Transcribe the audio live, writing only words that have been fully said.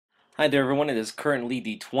Hi there everyone, it is currently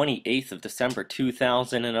the 28th of December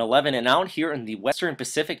 2011 and out here in the Western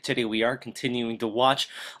Pacific today we are continuing to watch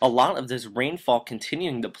a lot of this rainfall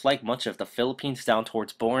continuing to plague much of the Philippines down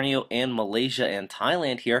towards Borneo and Malaysia and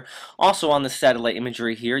Thailand here. Also on the satellite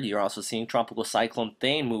imagery here you're also seeing Tropical Cyclone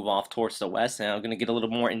Thane move off towards the west, and I'm going to get a little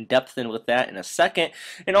more in depth in with that in a second.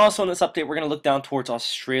 And also in this update we're going to look down towards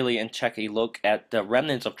Australia and check a look at the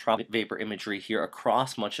remnants of tropic vapor imagery here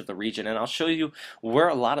across much of the region, and I'll show you where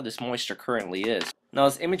a lot of this moisture currently is. Now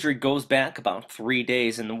this imagery goes back about 3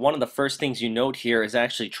 days, and one of the first things you note here is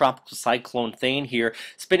actually Tropical Cyclone Thane here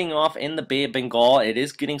spinning off in the Bay of Bengal. It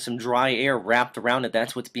is getting some dry air wrapped around it.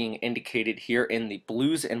 That's what's being indicated here in the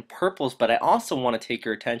blues and purples, but I also want to take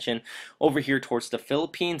your attention over here towards the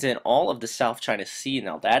Philippines and all of the South China Sea.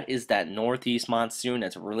 Now that is that northeast monsoon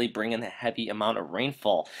that's really bringing a heavy amount of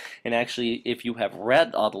rainfall, and actually if you have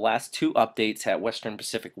read the last two updates at Western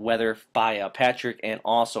Pacific Weather by Patrick and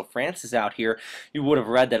also Francis out here, you would have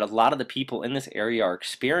read that a lot of the people in this area are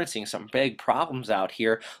experiencing some big problems out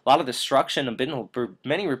here. A lot of destruction. Have been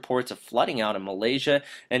many reports of flooding out in Malaysia,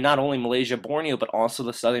 and not only Malaysia, Borneo, but also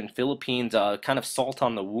the southern Philippines. Kind of salt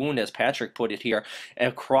on the wound, as Patrick put it here,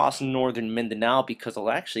 across northern Mindanao, because of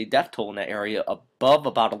actually death toll in that area above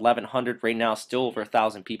about 1,100 right now, still over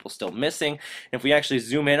 1,000 people still missing. If we actually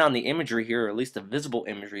zoom in on the imagery here, or at least the visible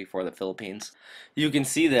imagery for the Philippines, you can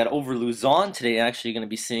see that over Luzon today actually going to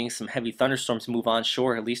be seeing some heavy thunderstorms move on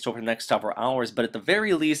shore, at least over the next several hours. But at the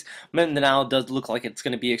very least, Mindanao does look like it's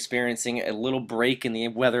going to be experiencing a little break in the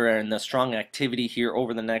weather and the strong activity here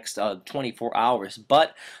over the next 24 hours.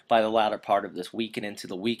 But by the latter part of this weekend into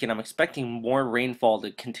the weekend, I'm expecting more rainfall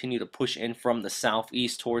to continue to push in from the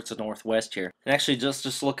southeast towards the northwest here. And actually,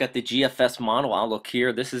 just look at the GFS model outlook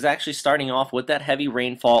here. This is actually starting off with that heavy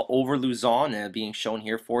rainfall over Luzon being shown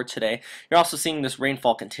here for today. You're also seeing this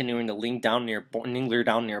rainfall continuing to linger down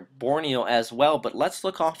near Borneo as well. But let's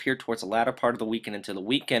look off here towards the latter part of the weekend into the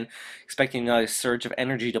weekend, expecting a surge of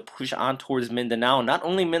energy to push on towards Mindanao. Not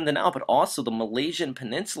only Mindanao, but also the Malaysian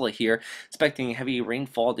Peninsula here, expecting heavy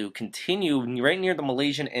rainfall to continue right near the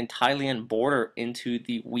Malaysian and Thailand border into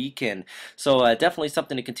the weekend. So definitely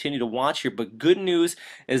something to continue to watch here. But good news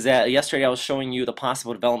is that yesterday I was showing you the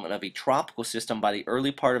possible development of a tropical system by the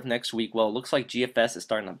early part of next week. Well, it looks like GFS is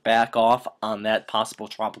starting to back off on that possible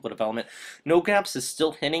tropical development. No gaps is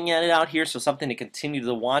still hinting at it out here, so something to continue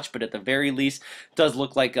to watch, but at the very least it does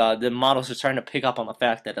look like the models are starting to pick up on the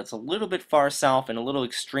fact that it's a little bit far south and a little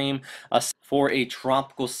extreme for a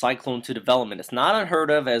tropical cyclone to development. It's not unheard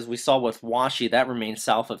of, as we saw with Washi. That remains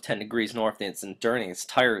south of 10 degrees north during its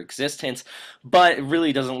entire existence, but it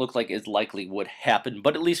really doesn't look like it likely would happen.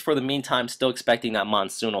 But at least for the meantime, still expecting that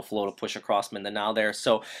monsoonal flow to push across Mindanao there,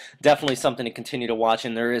 so definitely something to continue to watch,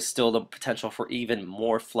 and there is still the potential for even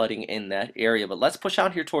more flooding in that area. But let's push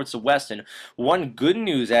out here towards the west, and one good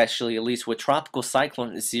news actually, at least with Tropical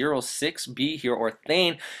Cyclone 06B here, or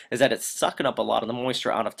Thane, is that it's sucking up a lot of the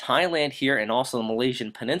moisture out of Thailand here and also the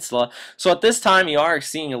Malaysian Peninsula. So at this time you are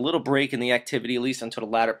seeing a little break in the activity, at least until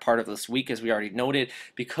the latter part of this week, as we already noted,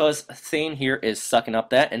 because Thane here is sucking up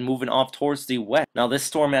that and moving off towards the west. Now this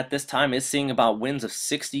storm at this time is seeing about winds of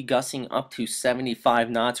 60 gusting up to 75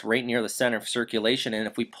 knots right near the center of circulation, and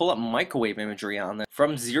if we pull up microwave imagery on that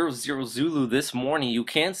from 00 Zulu this morning, you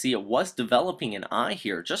can see it was developing an eye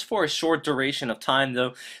here just for a short duration of time, though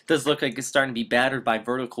it does look like it's starting to be battered by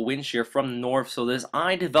vertical wind shear from the north. So this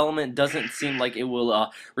eye development doesn't seem like it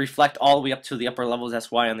will reflect all the way up to the upper levels.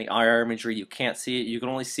 That's why on the IR imagery you can't see it. You can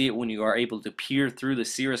only see it when you are able to peer through the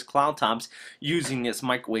cirrus cloud tops using this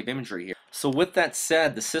microwave imagery here. So with that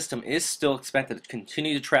said, the system is still expected to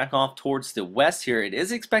continue to track off towards the west here. It is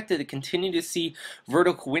expected to continue to see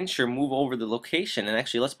vertical wind shear move over the location, and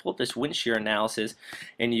actually let's pull up this wind shear analysis,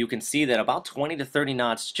 and you can see that about 20 to 30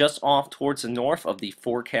 knots just off towards the north of the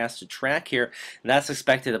forecasted track here, and that's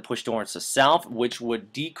expected to push towards the south, which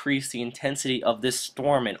would decrease the intensity of this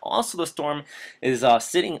storm. And also the storm is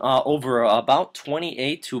sitting over about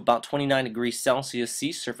 28 to about 29 degrees Celsius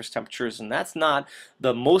sea surface temperatures, and that's not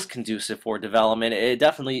the most conducive for development. It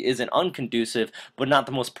definitely isn't unconducive, but not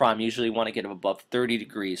the most prime. Usually want to get above 30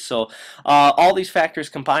 degrees. So all these factors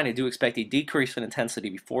combined, I do expect a decrease in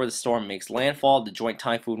intensity before the storm makes landfall. The Joint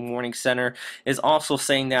Typhoon Warning Center is also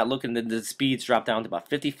saying that, looking at the speeds drop down to about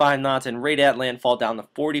 55 knots and right at landfall down to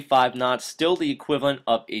 45 knots, still the equivalent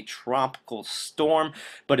of a tropical storm,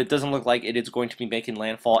 but it doesn't look like it is going to be making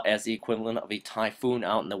landfall as the equivalent of a typhoon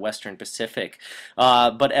out in the Western Pacific.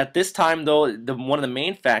 But at this time though, one of the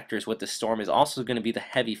main factors with the this storm is also going to be the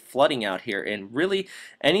heavy flooding out here, and really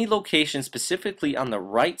any location specifically on the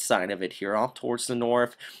right side of it here, off towards the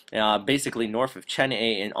north, basically north of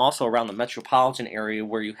Chennai, and also around the metropolitan area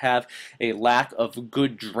where you have a lack of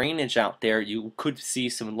good drainage out there. You could see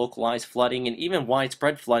some localized flooding and even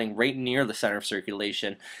widespread flooding right near the center of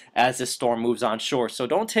circulation as this storm moves on shore. So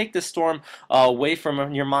don't take this storm away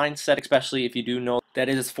from your mindset, especially if you do know that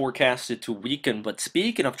it is forecasted to weaken. But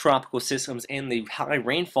speaking of tropical systems and the high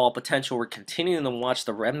rainfall potential, we're continuing to watch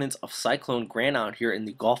the remnants of Cyclone Thane out here in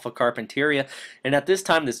the Gulf of Carpentaria, and at this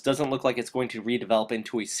time this doesn't look like it's going to redevelop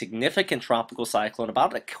into a significant tropical cyclone,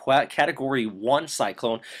 about a category 1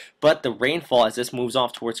 cyclone, but the rainfall as this moves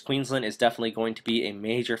off towards Queensland is definitely going to be a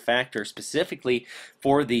major factor, specifically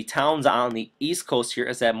for the towns on the east coast here,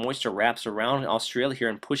 as that moisture wraps around Australia here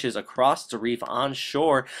and pushes across the reef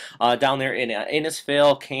onshore down there in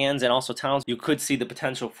Innisfail, Cairns, and also towns. You could see the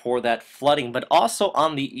potential for that flooding, but also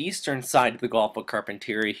on the eastern side of the Gulf of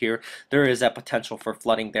Carpentaria here, there is that potential for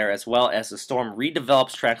flooding there as well, as the storm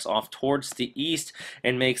redevelops, tracks off towards the east,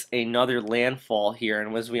 and makes another landfall here.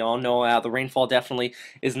 And as we all know, the rainfall definitely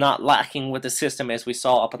is not lacking with the system, as we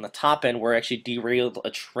saw up on the top end where it actually derailed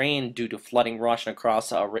a train due to flooding rushing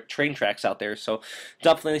across train tracks out there. So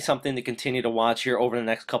definitely something to continue to watch here over the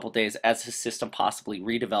next couple days as the system possibly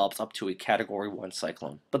redevelops up to a category 1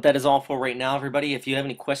 cyclone. But that is all for right now, everybody. If you have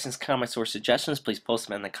any questions, comments, or suggestions, please post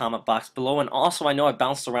them in the comment box below. And also, I know I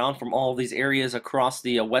bounced around from all of these areas across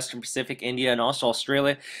the Western Pacific, India, and also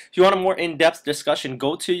Australia. If you want a more in-depth discussion,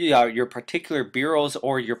 go to your particular bureaus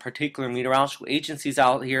or your particular meteorological agencies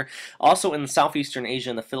out here. Also in Southeastern Asia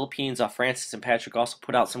and the Philippines, Francis and Patrick also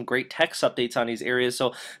put out some great text updates on these areas.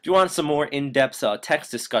 So if you want some more in-depth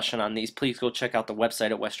text discussion on these, please go check out the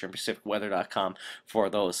website at westernpacificweather.com for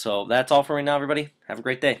those. So that's all for right now, everybody. Have a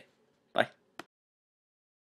great day.